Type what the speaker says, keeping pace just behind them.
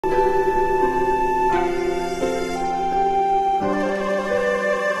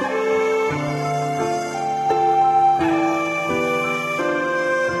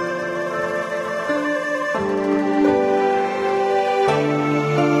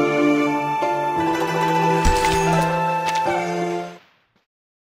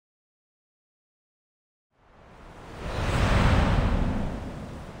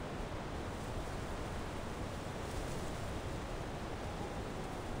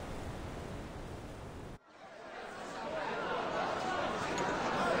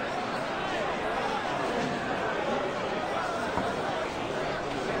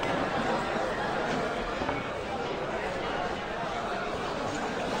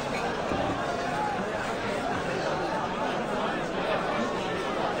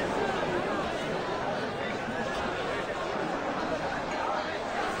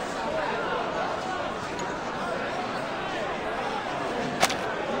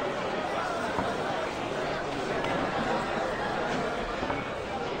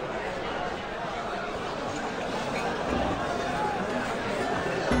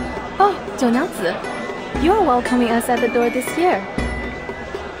九娘子, you're welcoming us at the door this year.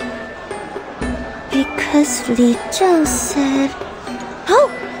 Because Li Zheng said... Oh,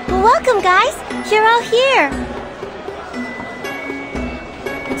 welcome guys! You're all here!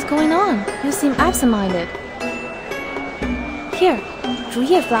 What's going on? You seem absent-minded. Here, 竹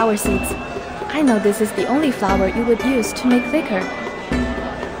叶 flower seeds. I know this is the only flower you would use to make liquor.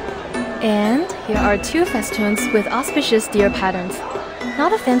 And here are 2 festoons with auspicious deer patterns.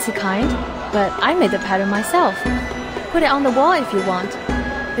 Not a fancy kind, but I made the pattern myself. Put it on the wall if you want.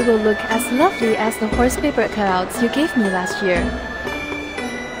 It will look as lovely as the horse paper cutouts you gave me last year.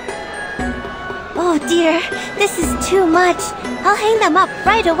 Oh dear, this is too much. I'll hang them up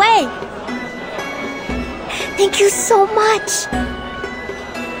right away. Thank you so much.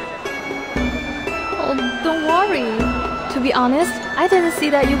 Oh, don't worry. To be honest, I didn't see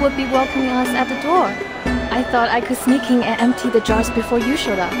that you would be welcoming us at the door. I thought I could sneak in and empty the jars before you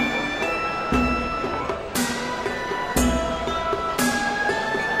showed up.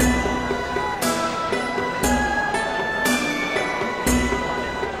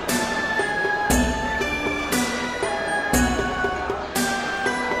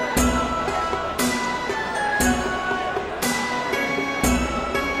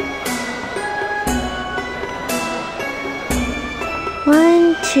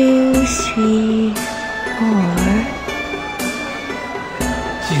 One, two, three, 4.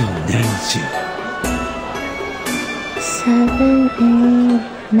 7,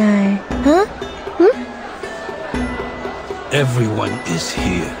 8, 9. Huh? Everyone is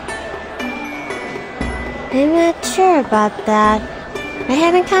here. I'm not sure about that. I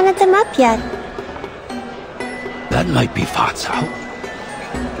haven't counted them up yet. That might be Fa Cao.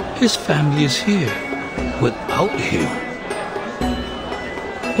 His family is here. Without him.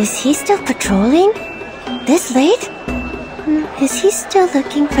 Is he still patrolling? This late? Is he still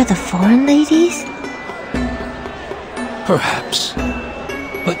looking for the foreign ladies? Perhaps.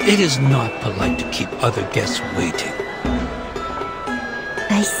 But it is not polite to keep other guests waiting.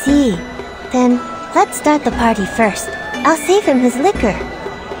 I see. Then let's start the party first. I'll save him his liquor.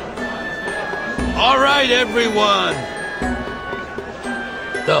 All right, everyone.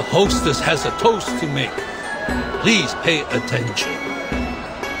 The hostess has a toast to make. Please pay attention.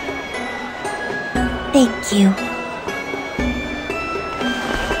 Thank you.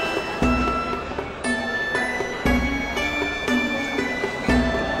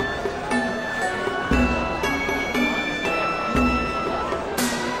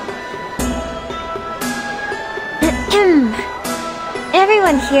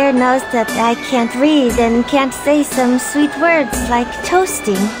 Everyone here knows that I can't read and can't say some sweet words like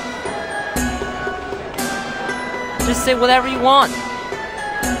toasting. Just say whatever you want.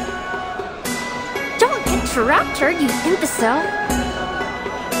 Don't interrupt her, you imbecile.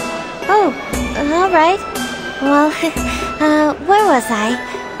 Oh, all right. Well, where was I?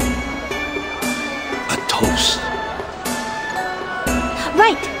 A toast.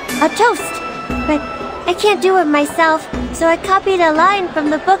 Right, a toast. But I can't do it myself, so I copied a line from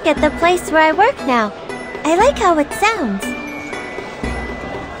the book at the place where I work now. I like how it sounds.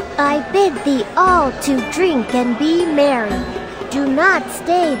 I bid thee all to drink and be merry. Do not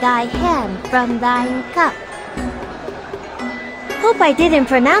stay thy hand from thine cup. Hope I didn't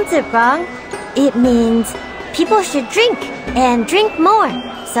pronounce it wrong. It means people should drink and drink more,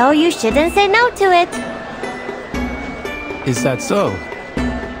 so you shouldn't say no to it. Is that so?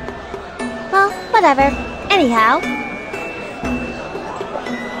 Well, whatever. Anyhow.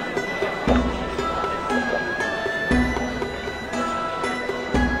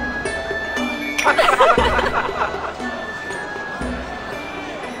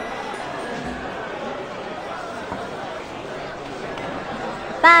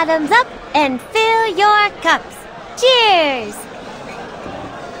 Bottoms up and fill your cups. Cheers!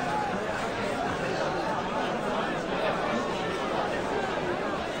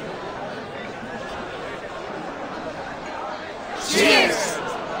 Cheers!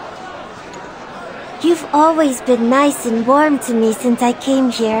 You've always been nice and warm to me since I came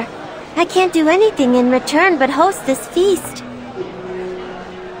here. I can't do anything in return but host this feast.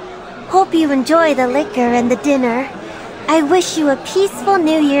 Hope you enjoy the liquor and the dinner. I wish you a peaceful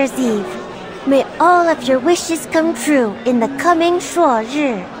New Year's Eve. May all of your wishes come true in the coming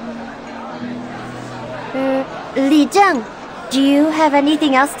Shuori. Li Zheng, do you have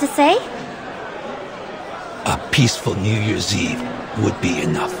anything else to say? A peaceful New Year's Eve would be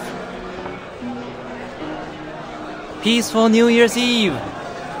enough. Peaceful New Year's Eve.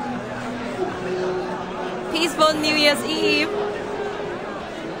 Peaceful New Year's Eve.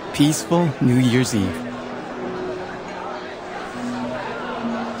 Peaceful New Year's Eve.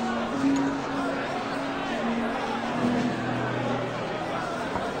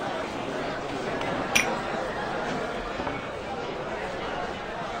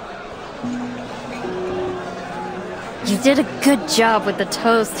 You did a good job with the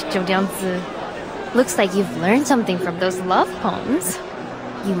toast, Zhou. Looks like you've learned something from those love poems.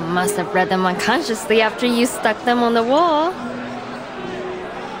 You must have read them unconsciously after you stuck them on the wall.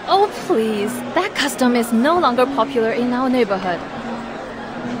 Oh, please. That custom is no longer popular in our neighborhood.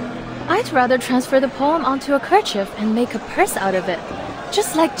 I'd rather transfer the poem onto a kerchief and make a purse out of it,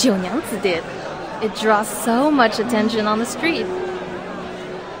 just like Jiu Nyangzi did. It draws so much attention on the street.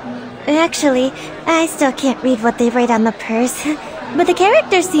 Actually, I still can't read what they write on the purse, but the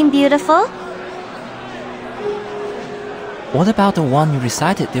characters seem beautiful. What about the one you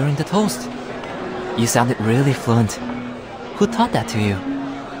recited during the toast? You sounded really fluent. Who taught that to you?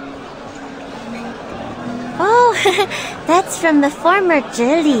 Oh, that's from the former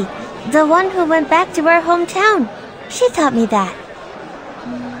Zhili, the one who went back to her hometown. She taught me that.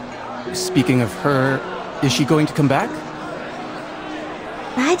 Speaking of her, is she going to come back?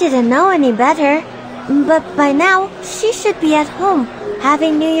 I didn't know any better, but by now, she should be at home,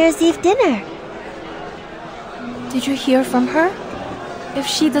 having New Year's Eve dinner. Did you hear from her? If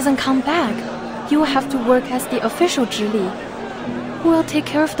she doesn't come back, you will have to work as the official Zhili. Who will take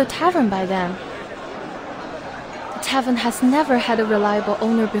care of the tavern by then? The tavern has never had a reliable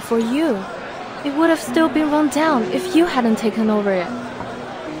owner before you. It would have still been run down if you hadn't taken over it.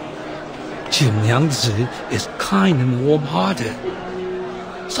 Jiu Nyangzi is kind and warm-hearted.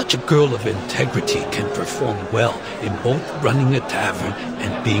 Such a girl of integrity can perform well in both running a tavern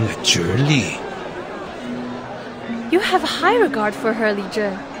and being a Zhili. You have high regard for her, Li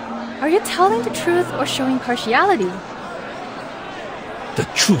Zhen. Are you telling the truth or showing partiality? The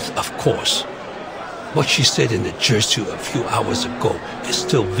truth, of course. What she said in the Jersu a few hours ago is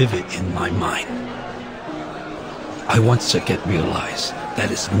still vivid in my mind. I once again realized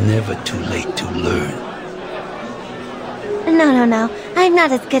that it's never too late to learn. No. I'm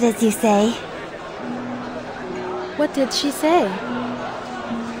not as good as you say. What did she say?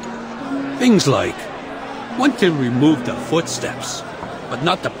 Things like, one can remove the footsteps, but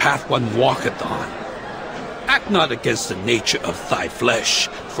not the path one walketh on. Act not against the nature of thy flesh,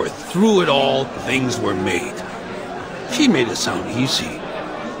 for through it all things were made. She made it sound easy.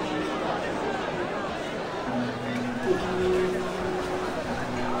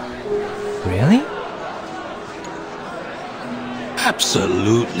 Really?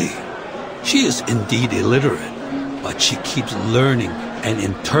 Absolutely. She is indeed illiterate, but she keeps learning and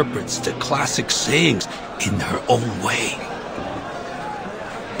interprets the classic sayings in her own way.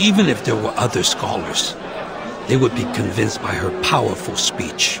 Even if there were other scholars, they would be convinced by her powerful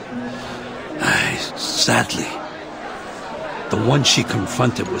speech. Sadly, the one she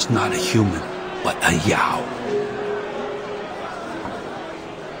confronted was not a human, but a Yao.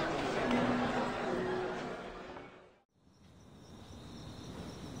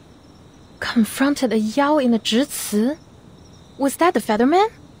 Confronted a Yao in the Zhici? Was that the Featherman?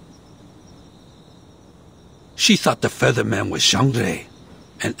 She thought the Featherman was Zhang Rei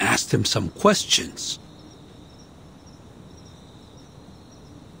and asked him some questions.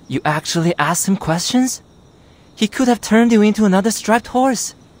 You actually asked him questions? He could have turned you into another striped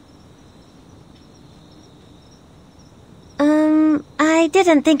horse. I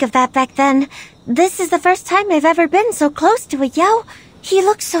didn't think of that back then. This is the first time I've ever been so close to a Yao. He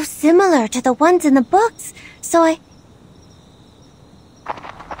looks so similar to the ones in the books, so I...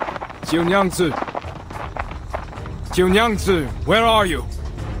 Jiu Nyangzi, where are you?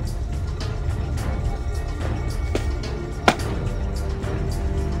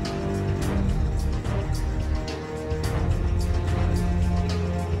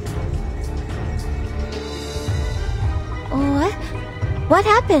 What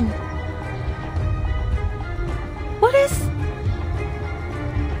happened? What is...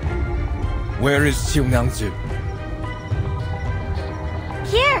 Where is Jiu Nyangzi?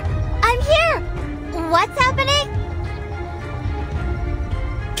 Here! I'm here! What's happening?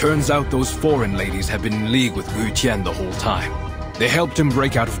 Turns out those foreign ladies have been in league with Wu Tian the whole time. They helped him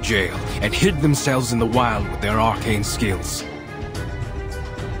break out of jail and hid themselves in the wild with their arcane skills.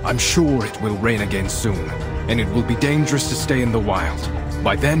 I'm sure it will rain again soon, and it will be dangerous to stay in the wild.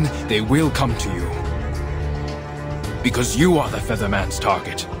 By then, they will come to you. Because you are the Featherman's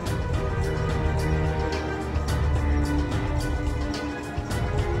target.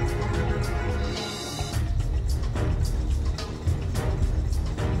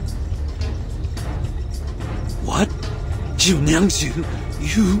 What? Jiu Nyangzi,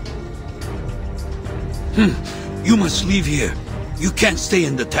 you... You must leave here. You can't stay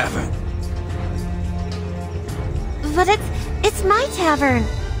in the tavern. But it's my tavern.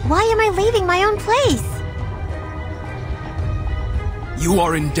 Why am I leaving my own place? You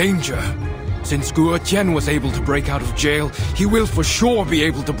are in danger. Since Guotian was able to break out of jail, he will for sure be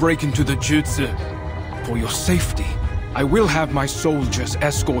able to break into the jutsu. For your safety, I will have my soldiers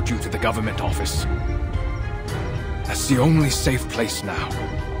escort you to the government office. That's the only safe place now.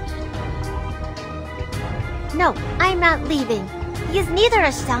 No, I'm not leaving. He is neither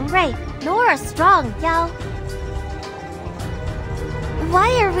a Xiangrui nor a strong Yao. Why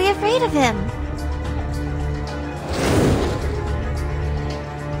are we afraid of him?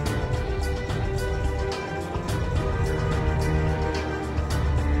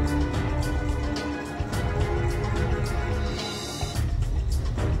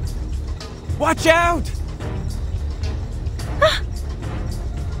 Watch out!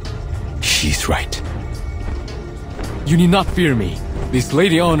 She's right. You need not fear me. This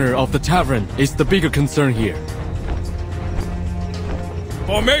lady owner of the tavern is the bigger concern here.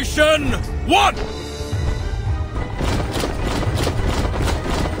 Formation 1!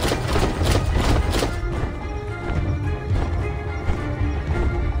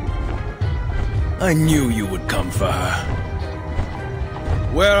 I knew you would come for her.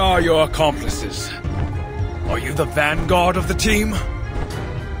 Where are your accomplices? Are you the vanguard of the team?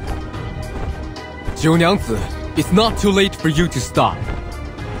 九娘子, it's not too late for you to stop.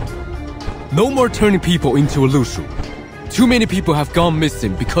 No more turning people into a lushu. Too many people have gone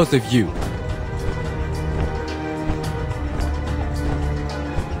missing because of you.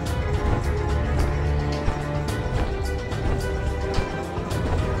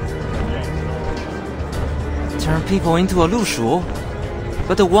 Turn people into a lushu?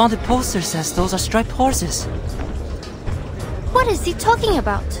 But the wanted poster says those are striped horses. What is he talking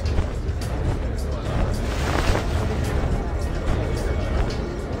about?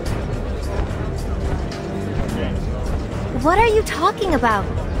 What are you talking about?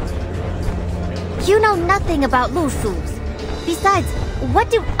 You know nothing about Lushus. Besides,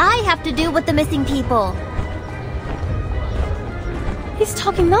 what do I have to do with the missing people? He's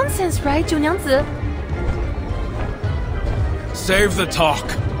talking nonsense, right, 九娘子? Save the talk.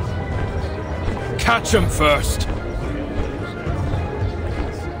 Catch him first.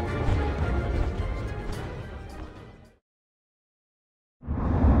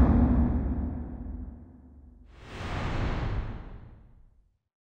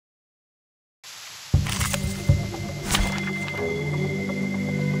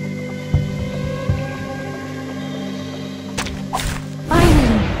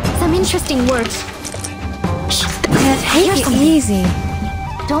 Interesting words. Take it easy.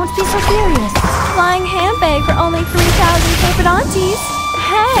 Don't be so serious. Flying handbag for only 3,000 paper aunties.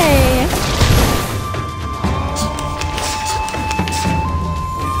 Hey!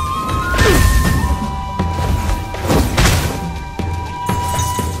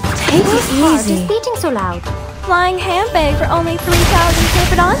 Take it easy. Who's beating so loud? Flying handbag for only 3,000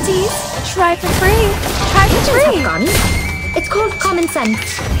 paper aunties. Try for free. Try for free. It's called common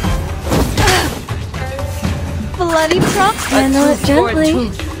sense. Bloody prop. Handle it gently.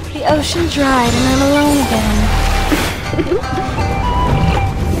 The ocean dried and I'm alone again.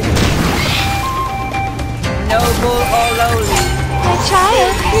 Noble or lowly. My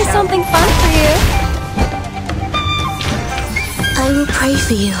child, here's something fun for you. I will pray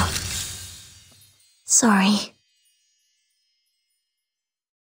for you. Sorry.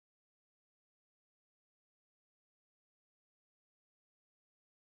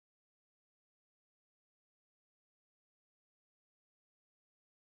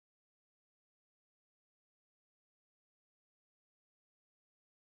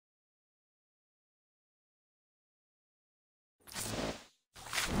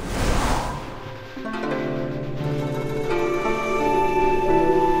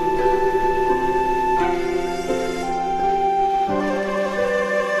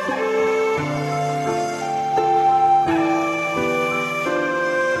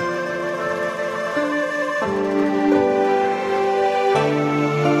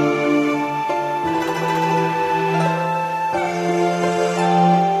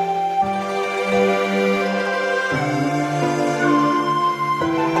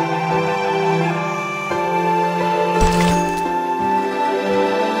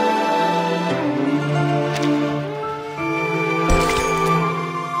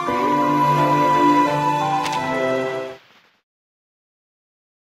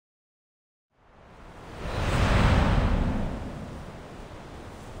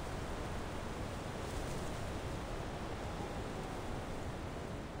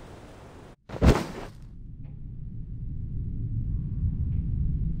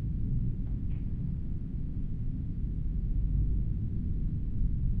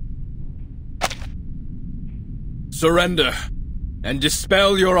 Surrender. and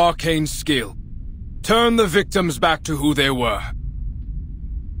dispel your arcane skill. Turn the victims back to who they were.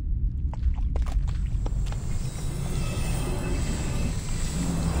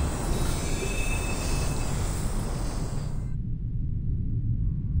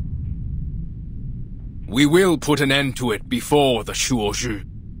 We will put an end to it before the Shuori.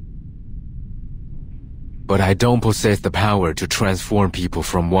 But I don't possess the power to transform people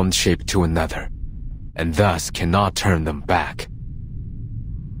from one shape to another, and thus cannot turn them back.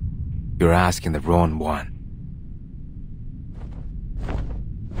 You're asking the wrong one.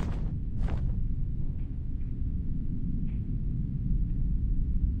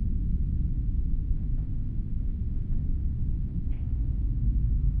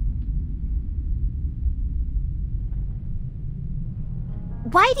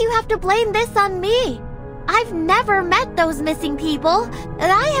 Why do you have to blame this on me? I've never met those missing people, and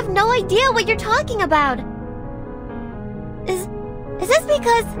I have no idea what you're talking about. Is this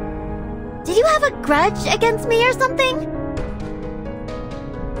because... Did you have a grudge against me or something?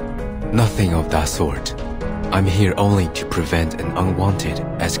 Nothing of that sort. I'm here only to prevent an unwanted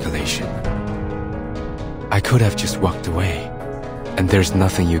escalation. I could have just walked away, and there's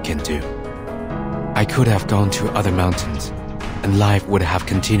nothing you can do. I could have gone to other mountains, and life would have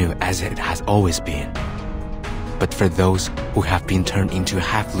continued as it has always been. But for those who have been turned into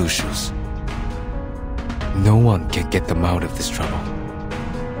half-Lushus, no one can get them out of this trouble.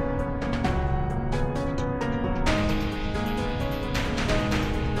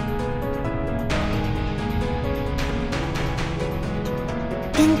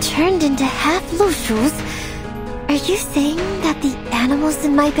 Been turned into half-Lushus? Are you saying that the animals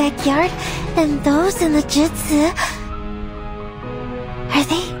in my backyard and those in the Jitsu... Are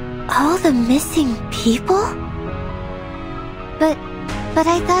they all the missing people? But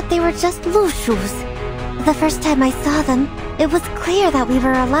I thought they were just Lushus. The first time I saw them, it was clear that we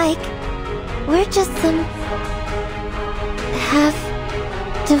were alike. We're just some...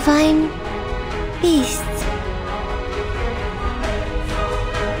 half-divine beasts.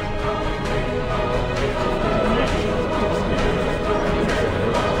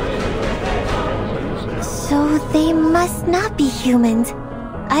 So they must not be humans.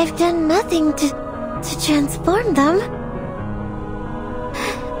 I've done nothing to transform them.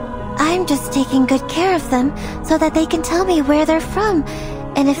 I'm just taking good care of them so that they can tell me where they're from,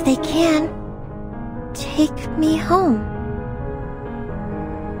 and if they can, take me home.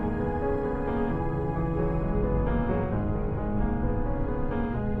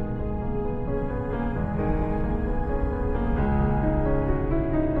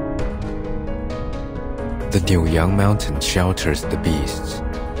 The Niuyang Mountain shelters the beasts.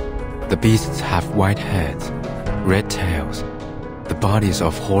 The beasts have white heads, red tails, the bodies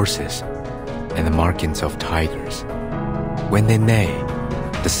of horses, and the markings of tigers. When they neigh,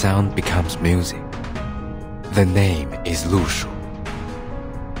 the sound becomes music. The name is Lushu.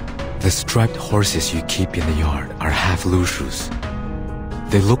 The striped horses you keep in the yard are half Lushus.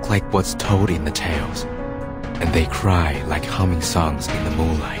 They look like what's told in the tales, and they cry like humming songs in the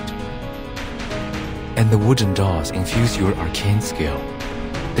moonlight. And the wooden dolls infuse your arcane skill,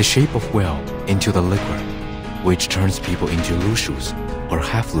 the shape of well, into the liquor, which turns people into Lushus or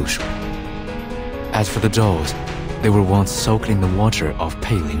half-Lushu. As for the dolls, they were once soaked in the water of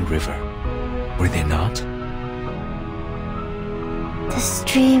Peiling River. Were they not? The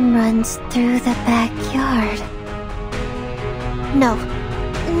stream runs through the backyard. No.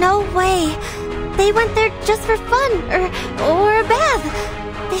 No way! They went there just for fun, or a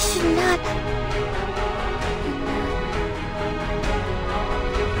bath! They should not...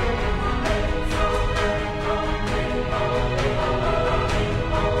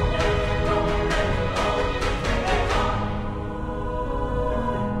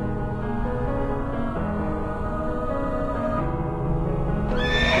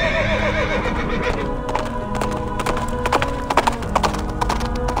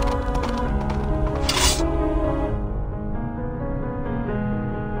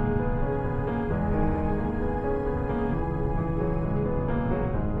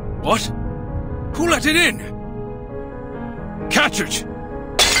 What? Who let it in? Catch it!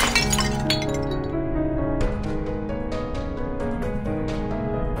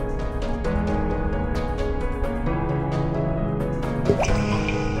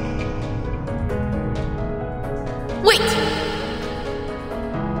 Wait!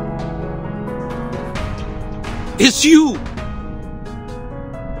 It's you!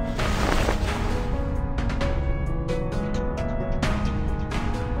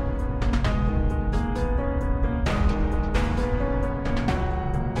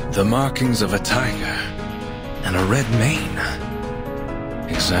 The markings of a tiger and a red mane.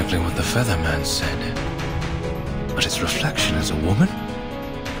 Exactly what the Featherman said. But its reflection is a woman?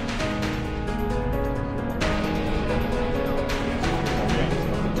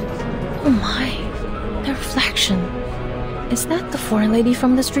 Oh my, the reflection. Is that the foreign lady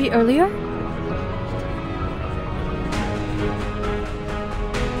from the street earlier?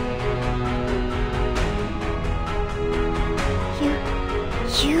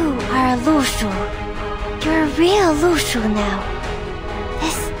 You are a Lushu. You're a real Lushu now.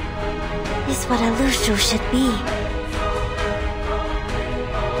 This is what a Lushu should be.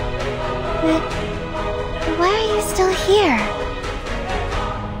 But why are you still here?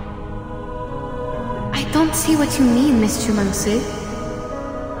 I don't see what you mean, Miss Chumangse.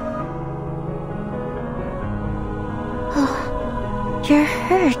 Oh, you're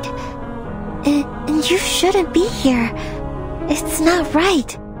hurt. And you shouldn't be here. It's not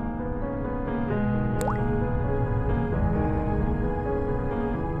right.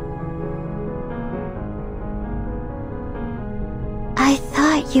 I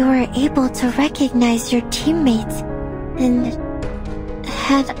thought you were able to recognize your teammates and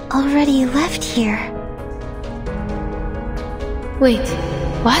had already left here. Wait,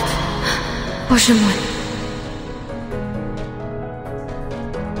 what? Bojimon.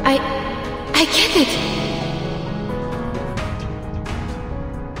 I get it.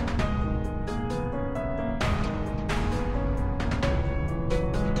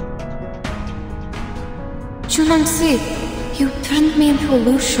 Chunangse, you turned me into a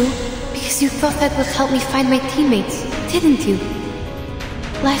Lushu because you thought that would help me find my teammates, didn't you?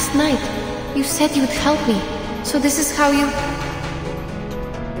 Last night, you said you would help me, so this is how you...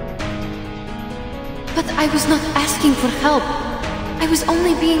 But I was not asking for help. I was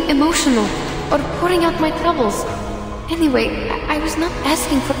only being emotional, or pouring out my troubles. Anyway, I was not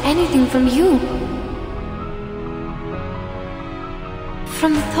asking for anything from you.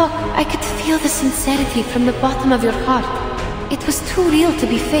 From the talk, I could feel the sincerity from the bottom of your heart. It was too real to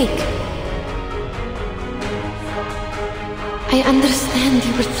be fake. I understand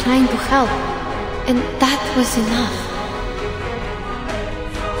you were trying to help, and that was enough.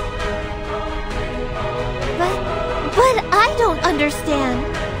 But I don't understand.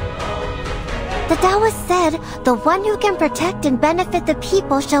 The Taoist said, the one who can protect and benefit the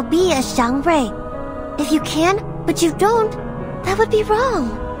people shall be a Shuori. If you can, but you don't, that would be wrong.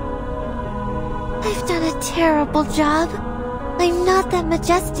 I've done a terrible job. I'm not that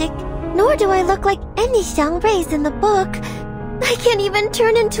majestic, nor do I look like any Shuoris in the book. I can't even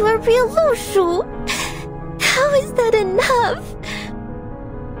turn into a real Lushu. How is that enough?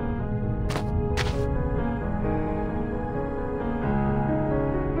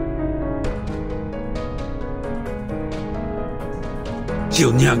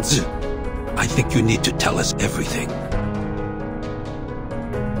 Jiu Nyangzi, I think you need to tell us everything.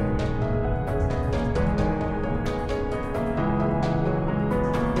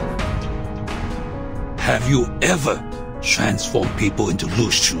 Have you ever transformed people into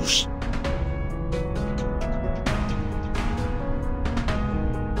Lushus?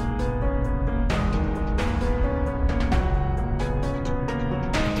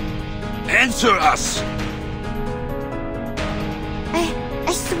 Answer us!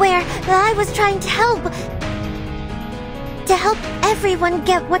 I swear that I was trying to help. To help everyone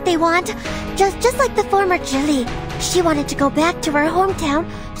get what they want. Just like the former Jilly. She wanted to go back to her hometown,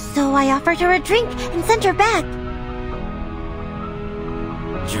 so I offered her a drink and sent her back.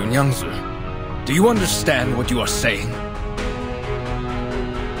 Junyangzi, do you understand what you are saying?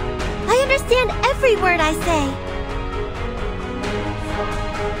 I understand every word I say.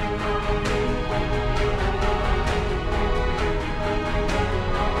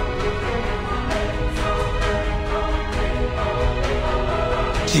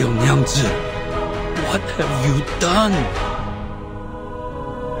 Jiu Nyangzi, what have you done?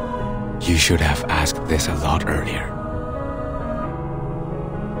 You should have asked this a lot earlier.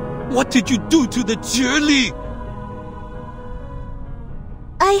 What did you do to the Jilly?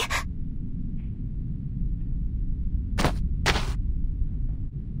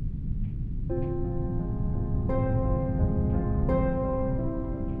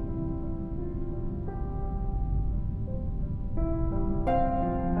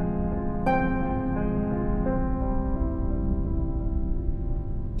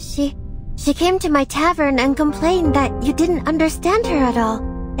 She came to my tavern and complained that you didn't understand her at all,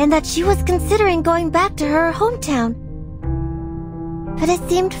 and that she was considering going back to her hometown. But it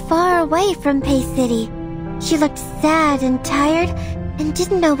seemed far away from Pei City. She looked sad and tired and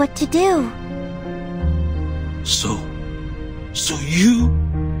didn't know what to do. So you...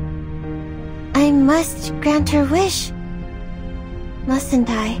 I must grant her wish. mustn't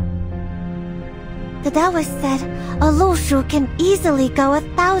I? The Taoist said a Lushu can easily go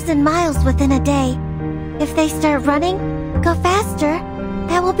 1,000 miles within a day. If they start running, go faster,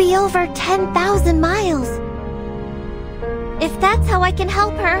 that will be over 10,000 miles. If that's how I can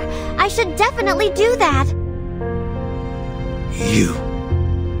help her, I should definitely do that. You.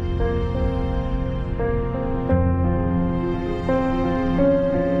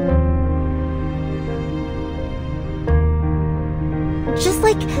 Just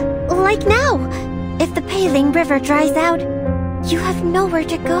like now. If the Peiling River dries out, you have nowhere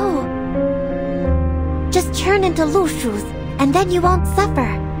to go. Just turn into Lushus, and then you won't suffer.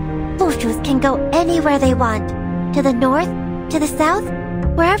 Lushus can go anywhere they want. To the north, to the south,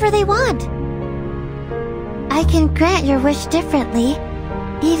 wherever they want. I can grant your wish differently,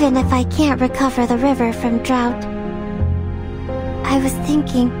 even if I can't recover the river from drought. I was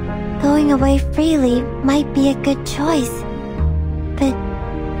thinking, going away freely might be a good choice. But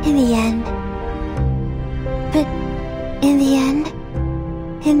in the end,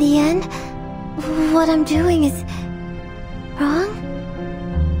 what I'm doing is wrong?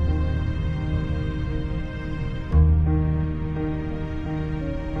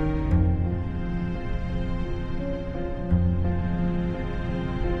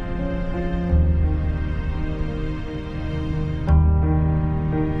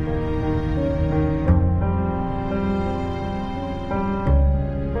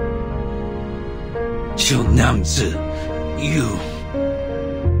 You.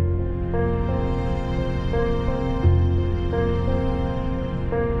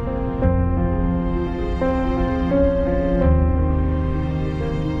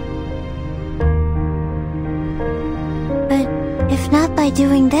 But if not by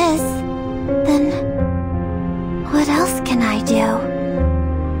doing this, then what else can I do?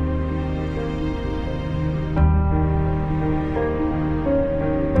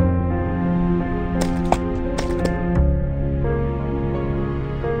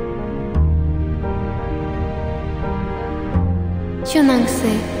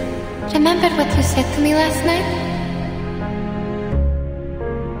 Junangsi, remember what you said to me last night?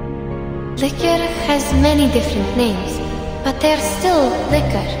 Liquor has many different names, but they're still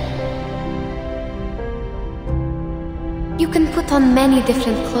liquor. You can put on many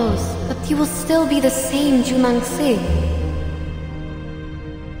different clothes, but you will still be the same Junangsi.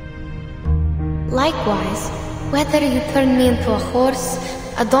 Likewise, whether you turn me into a horse,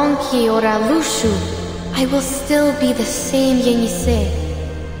 a donkey, or a Lushu, I will still be the same Yenisei.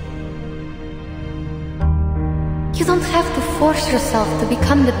 You don't have to force yourself to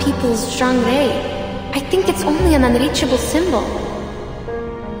become the people's Zhangrei. I think it's only an unreachable symbol.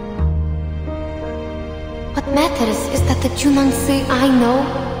 What matters is that the Junangsi I know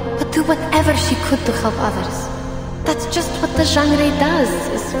would do whatever she could to help others. That's just what the Zhangrei does,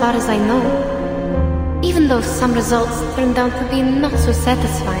 as far as I know. Even though some results turned out to be not so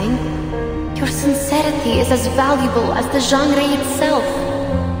satisfying, your sincerity is as valuable as the Zhangrei itself.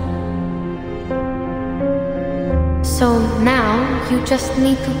 So now, you just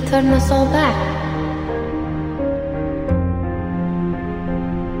need to turn us all back.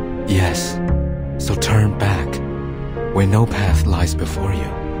 Yes, so turn back, where no path lies before you.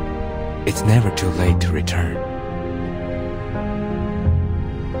 It's never too late to return.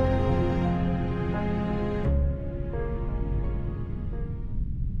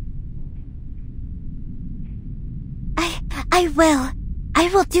 I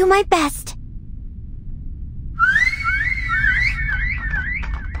will do my best.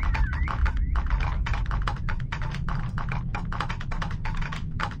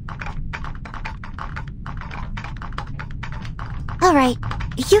 All right,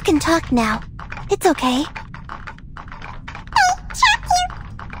 you can talk now. It's okay.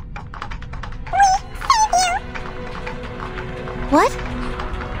 What?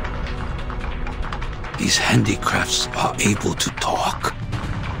 These handicrafts are able to talk?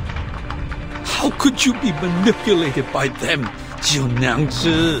 How could you be manipulated by them,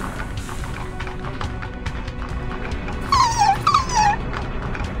 Jiu-Nangzi?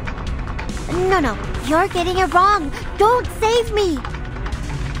 No, you're getting it wrong. Don't save me.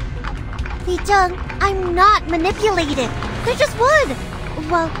 Li Zheng, I'm not manipulated. They're just wood.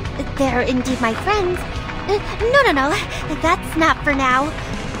 Well, they're indeed my friends. No, that's not for now.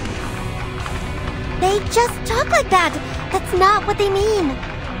 They just talk like that. That's not what they mean.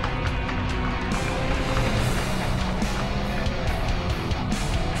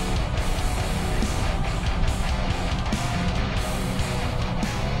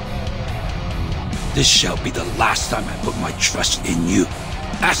 This shall be the last time I put my trust in you.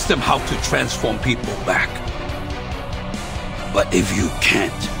 Ask them how to transform people back. But if you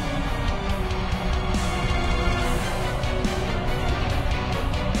can't,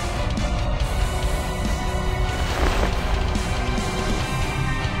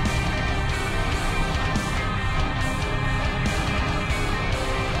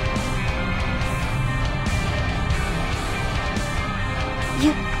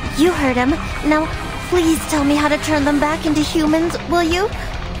 You heard him. Now, please tell me how to turn them back into humans, will you?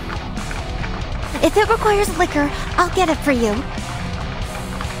 If it requires liquor, I'll get it for you.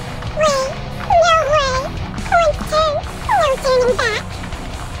 Wait, no way. Once turned, no turning back.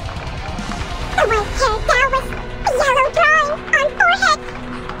 The white-haired Taoist, the yellow drawing on forehead.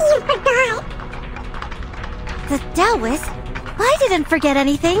 You forgot. The Taoist? I didn't forget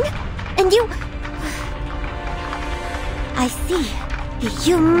anything. And you... I see.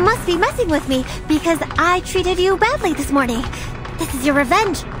 You must be messing with me because I treated you badly this morning. This is your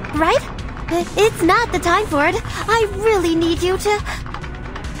revenge, right? It's not the time for it. I really need you to...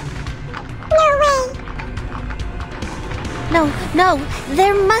 No way. No,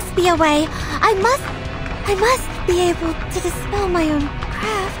 there must be a way. I must be able to dispel my own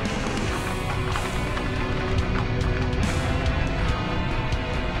craft.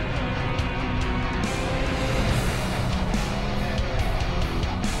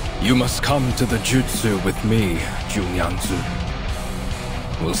 You must come to the jutsu with me, Junyangzi.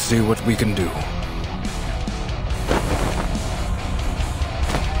 We'll see what we can do.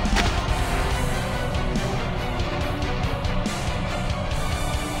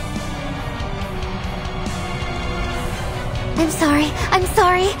 I'm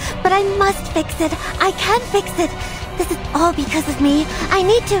sorry, but I must fix it. I can fix it. This is all because of me. I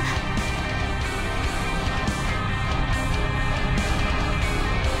need to...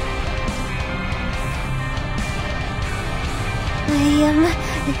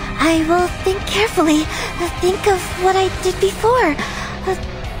 I will think carefully. Think of what I did before.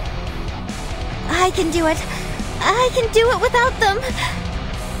 I can do it. I can do it without them.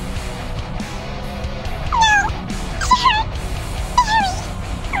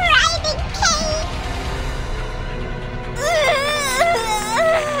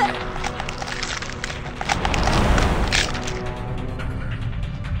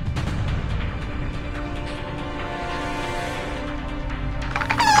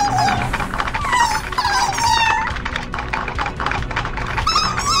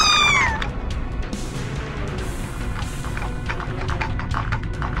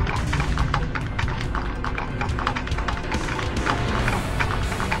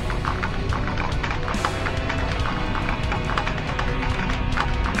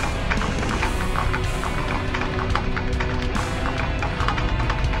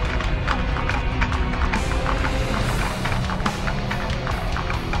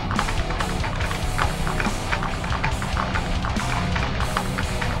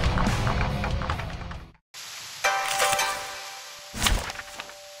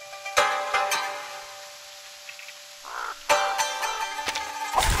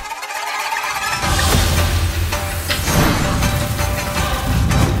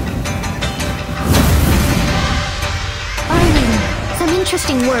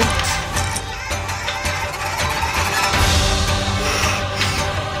 Interesting words.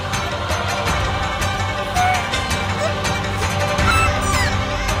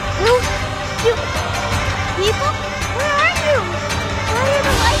 No, you... People? Where are you? Why are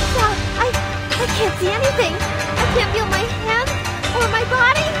the lights out? I can't see anything. I can't feel my hands or my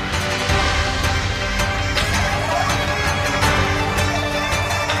body.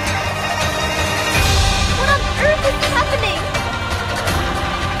 What on earth is happening?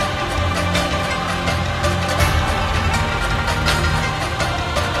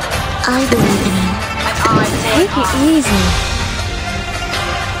 I believe in you. Take it easy.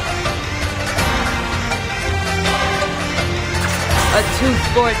 A tooth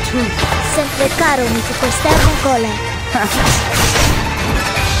for a tooth. Sempre caro mi su quest'erba cola.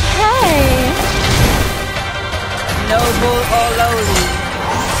 Hey! Noble or lowly,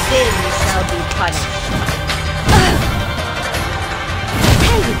 sin shall be punished.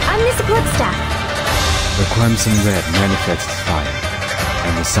 Hey, I'm Miss Bloodstaff. The crimson red manifests fire,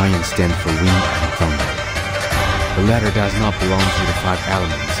 and the signs stand for wind and thunder. The latter does not belong to the 5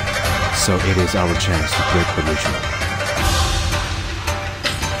 elements, so it is our chance to break the ritual.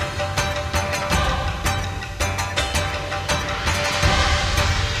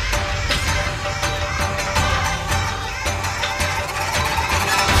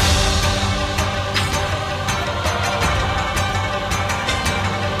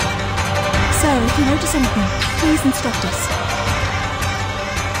 So, if you notice anything, please instruct us.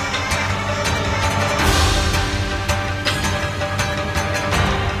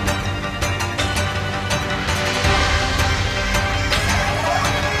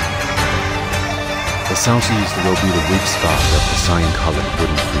 southeast will be the weak spot of the cyan-colored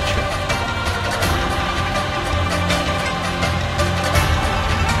wooden creature.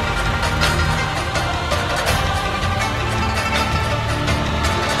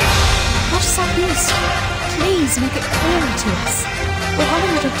 Watch southeast. Please make it clearer to us. We're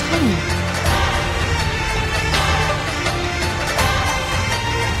running out of time.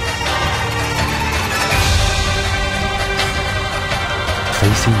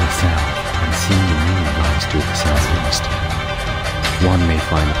 Facing the south and seeing the moon rise to the southeast, one may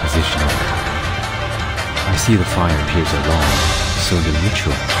find a position of cover. I see the fire appears along, so the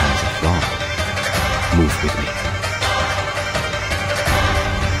ritual has a flaw. Move with me.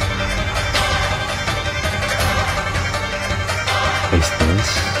 Is this?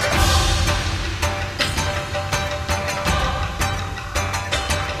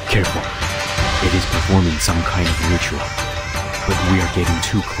 Careful. It is performing some kind of ritual. But we are getting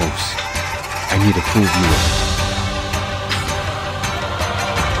too close. I need a full view of it.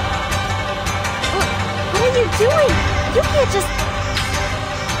 What are you doing? You can't just...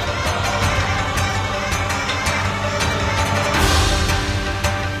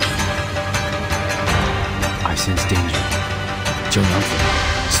 I sense danger. Zhou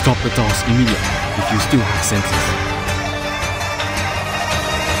stop the dolls immediately if you still have senses.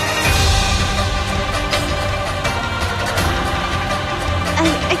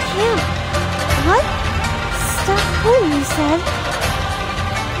 I can't. What? Stop who, you said?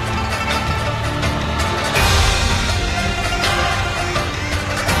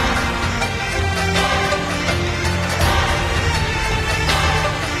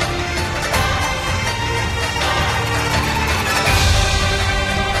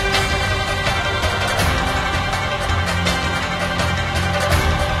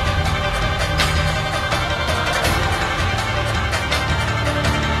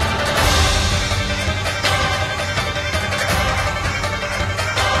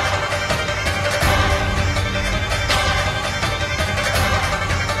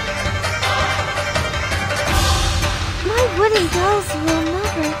 Wooden dolls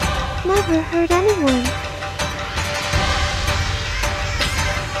will never hurt anyone.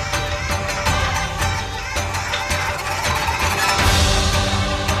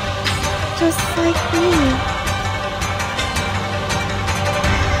 Just like me.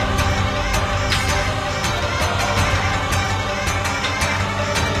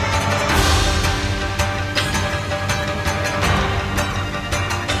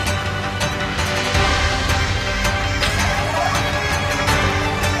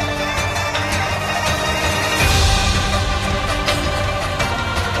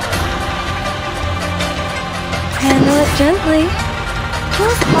 Handle it gently.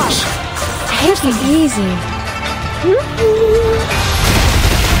 Close hot. Take it easy.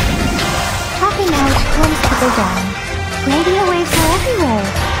 Talking out comes to go down. Radio waves are everywhere.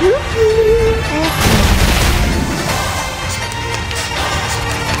 Everywhere.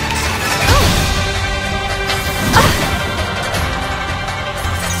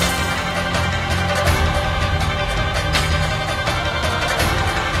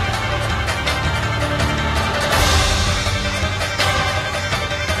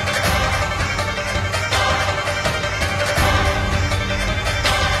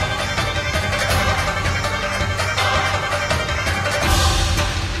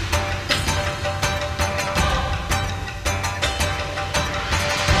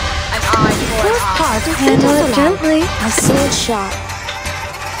 Handle it gently. I see it sharp.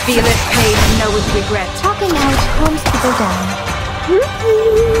 Feel it pain and know its regret. Talking out comes to go down.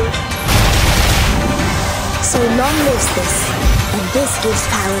 So long lives this, and this gives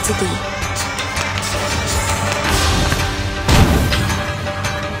power to thee.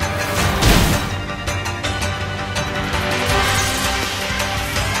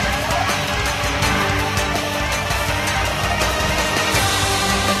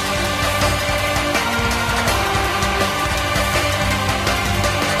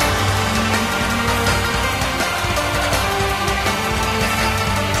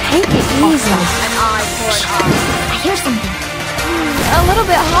 Take it easy. An eye for an eye. I hear something. A little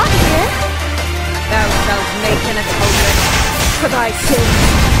bit hot here. Thou shalt make an atonement for thy sins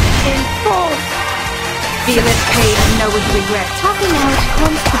in full. Feel it pain and know its regret. Talking out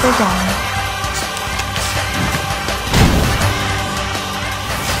comes to go down.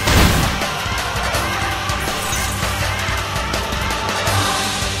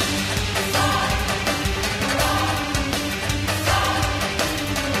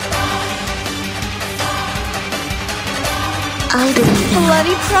 I believe in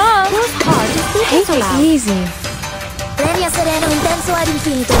Bloody prom. Those hard to speak Take so it loud. easy. Ready a sereno intenso ad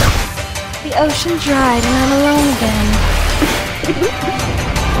infinito. The The ocean dried and I'm alone again.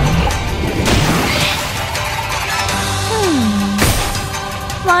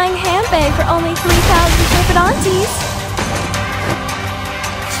 Flying handbag for only 3,000 Tripodontes.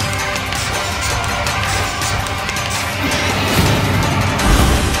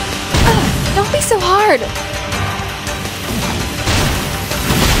 Don't be so hard.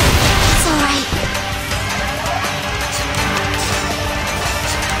 It's alright.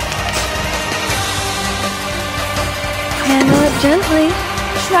 Handle it gently.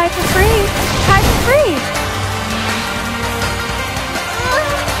 Try for free. Try for free.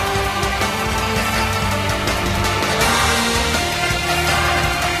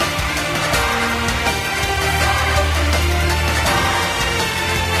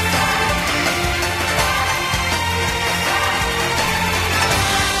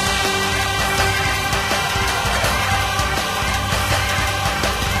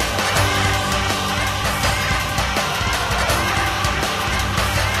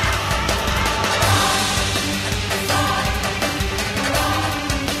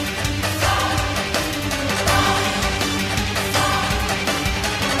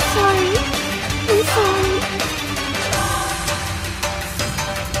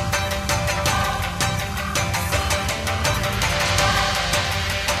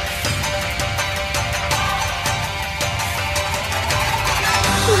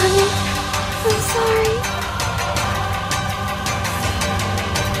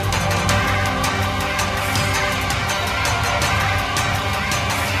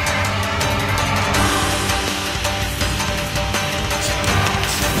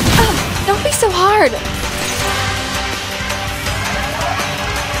 Don't be so hard!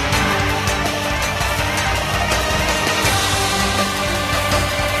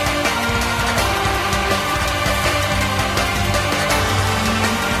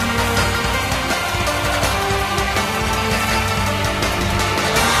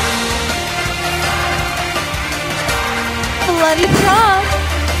 Bloody frog!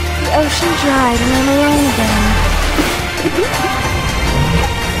 The ocean dried and I'm alone again.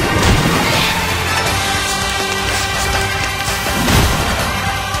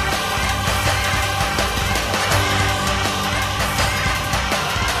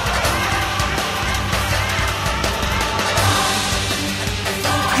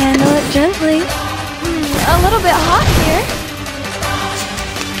 Handle it gently. A little bit hot here.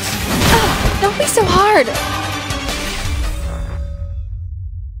 Don't be so hard.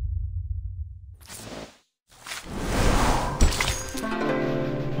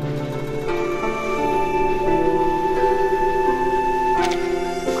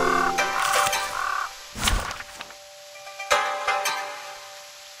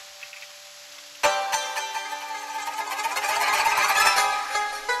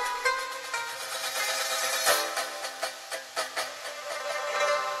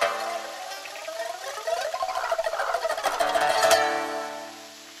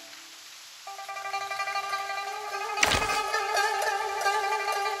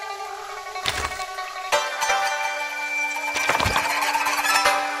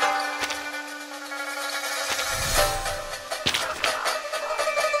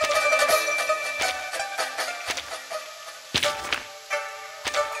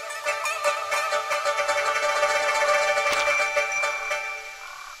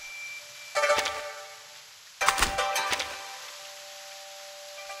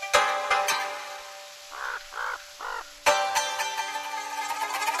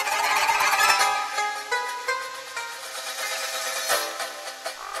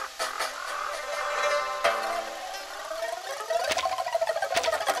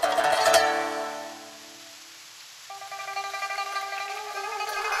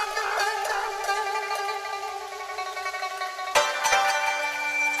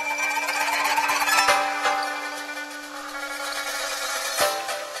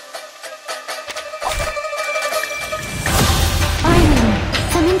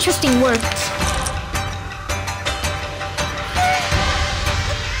 Interesting work.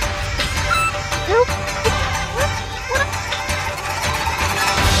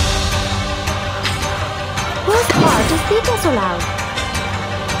 Whose heart is beating so loud?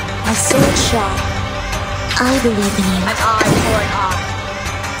 I saw it sharp. I believe in you. An eye for an eye.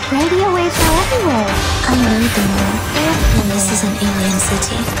 Radio waves are everywhere. I know the moon, and this is an alien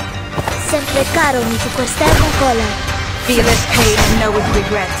city. Sempre caro mi tu quest'erba cola. Feel its pain and know its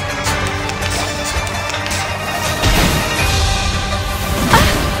regret.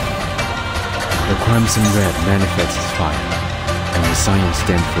 The crimson red manifests fire, and the sign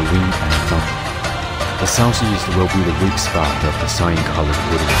stands for wind and thunder. The southeast will be the weak spot of the sign-colored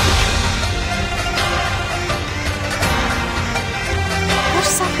wooden creature.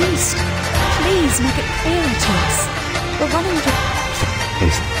 Ghost, please make it clearer to us. We're running out of...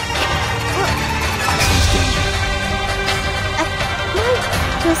 Hazel. I sense danger. Might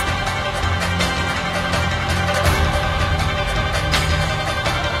just...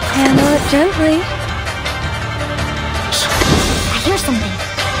 Handle it gently. I hear something.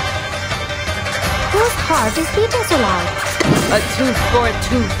 Whose heart is beating so loud? A tooth for a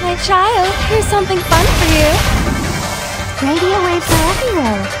tooth. My child, here's something fun for you. Radio waves are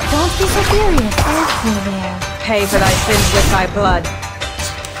everywhere. Don't be so furious. Everywhere. Pay for thy sins with thy blood.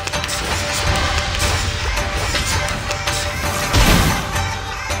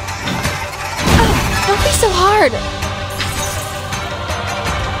 Don't be so hard.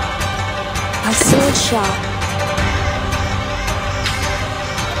 My sword sharp.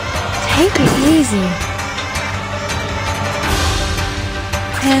 Take it easy.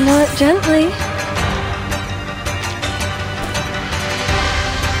 Handle it gently.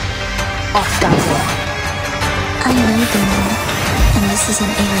 Off thou walk. I know the law, and this is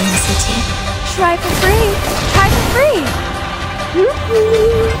an alien city. Try for free. Try for free.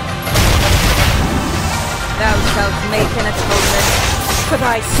 Thou shalt make an atonement for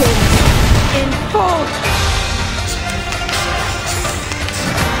thy sins in full.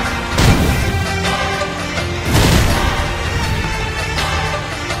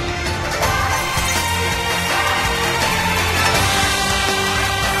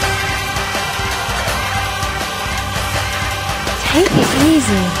 Take it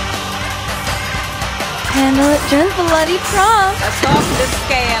easy. Handle it gently. Bloody prom. A softest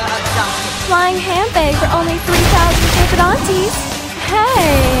scale of justice. Flying handbag for only 3,000 paper aunties.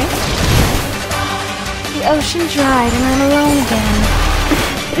 Hey! The ocean dried and I'm alone again.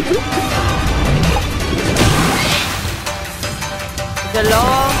 The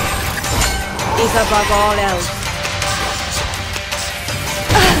law is above all else.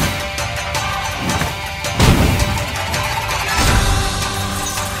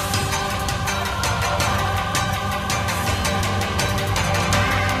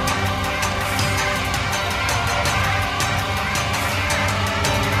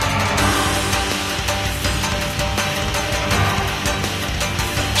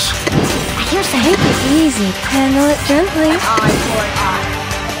 Take it easy. Handle it gently. Eye for an eye.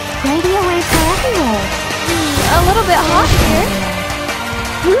 Radio waves are everywhere. A little bit hot here.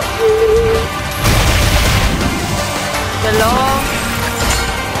 The law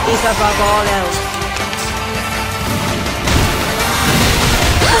is above all else.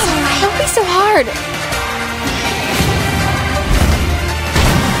 Don't be so hard.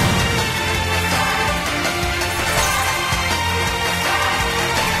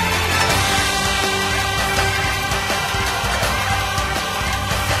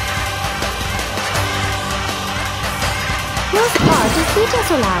 Whose heart is beating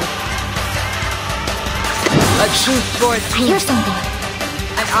so loud? A tooth for a I tooth. hear something.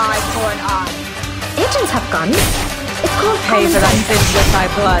 An eye for an eye. Agents have guns. It's called Pay common for thy sense. sins with thy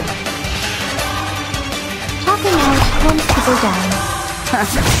blood. Talking out calms people down.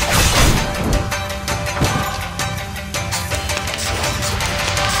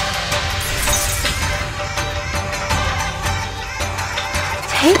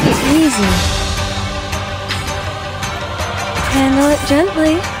 Take it easy. Handle it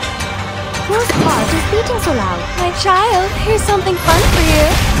gently. Whose heart is beating so loud? My child, here's something fun for you.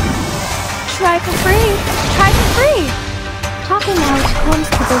 Try for free. Try for free. Talking out calms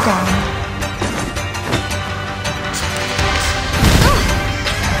people down.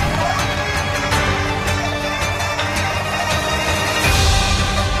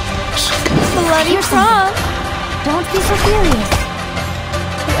 Bloody Here's prom. Don't be so furious.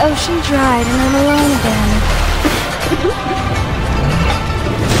 The ocean dried and I'm alone again.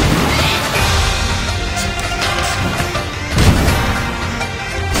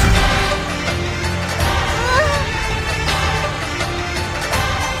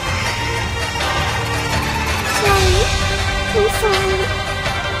 Sorry. I'm sorry.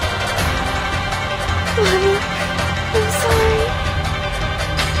 Mommy, I'm sorry.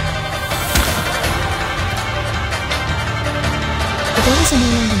 The gods are no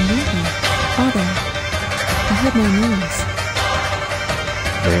longer near me, are they? I heard no news.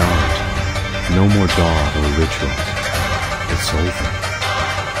 They aren't. No more god or rituals. It's over.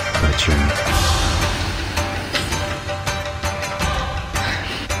 My journey.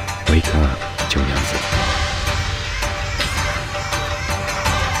 Wake up, 九娘子。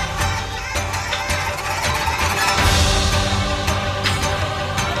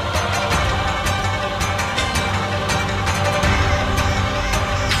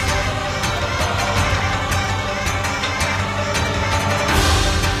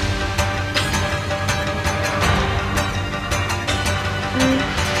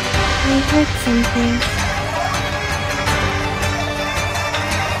heard something.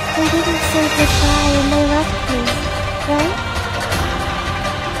 They didn't say goodbye and they left me, right?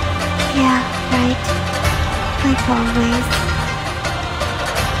 Yeah, right. Like always.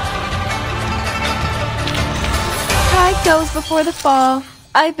 Pride goes before the fall.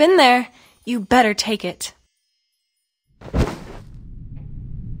 I've been there. You better take it.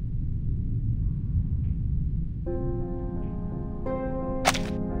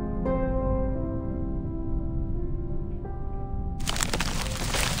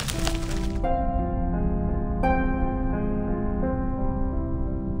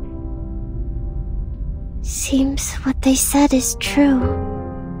 Seems what they said is true.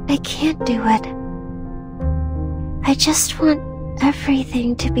 I can't do it. I just want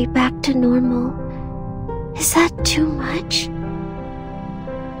everything to be back to normal. Is that too much?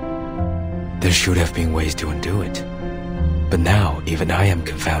 There should have been ways to undo it. But now, even I am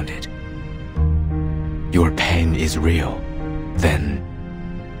confounded. Your pain is real. Then...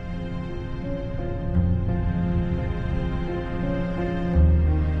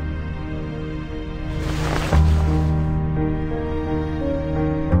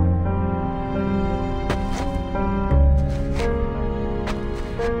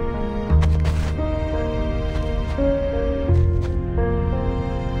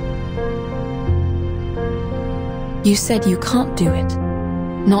 You said you can't do it.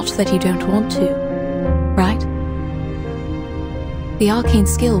 Not that you don't want to, right? The arcane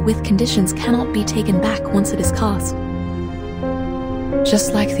skill with conditions cannot be taken back once it is cast.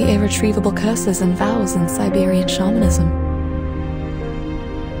 Just like the irretrievable curses and vows in Siberian shamanism.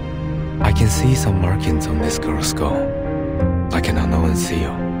 I can see some markings on this girl's skull, like an unknown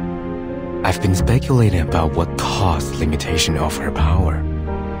seal. I've been speculating about what caused limitation of her power.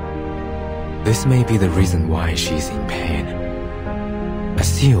 This may be the reason why she's in pain. A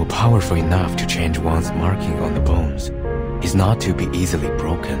seal powerful enough to change one's marking on the bones is not to be easily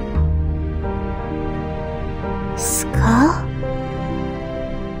broken. Skull?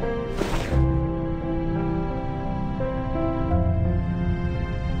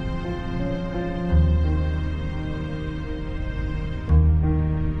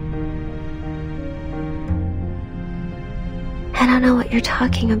 I don't know what you're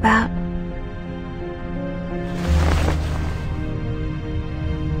talking about.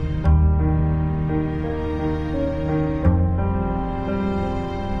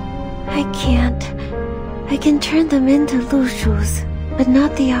 I can turn them into Lushus, but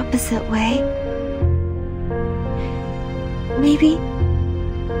not the opposite way. Maybe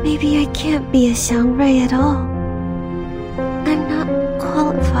I can't be a Xiangrui at all. I'm not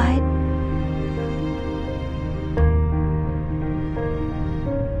qualified.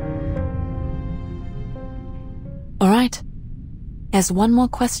 Alright. There's one more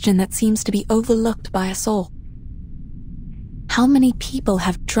question that seems to be overlooked by us all. How many people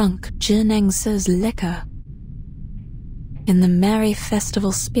have drunk Zhineng Si's liquor? In the merry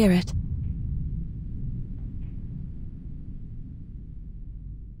festival spirit,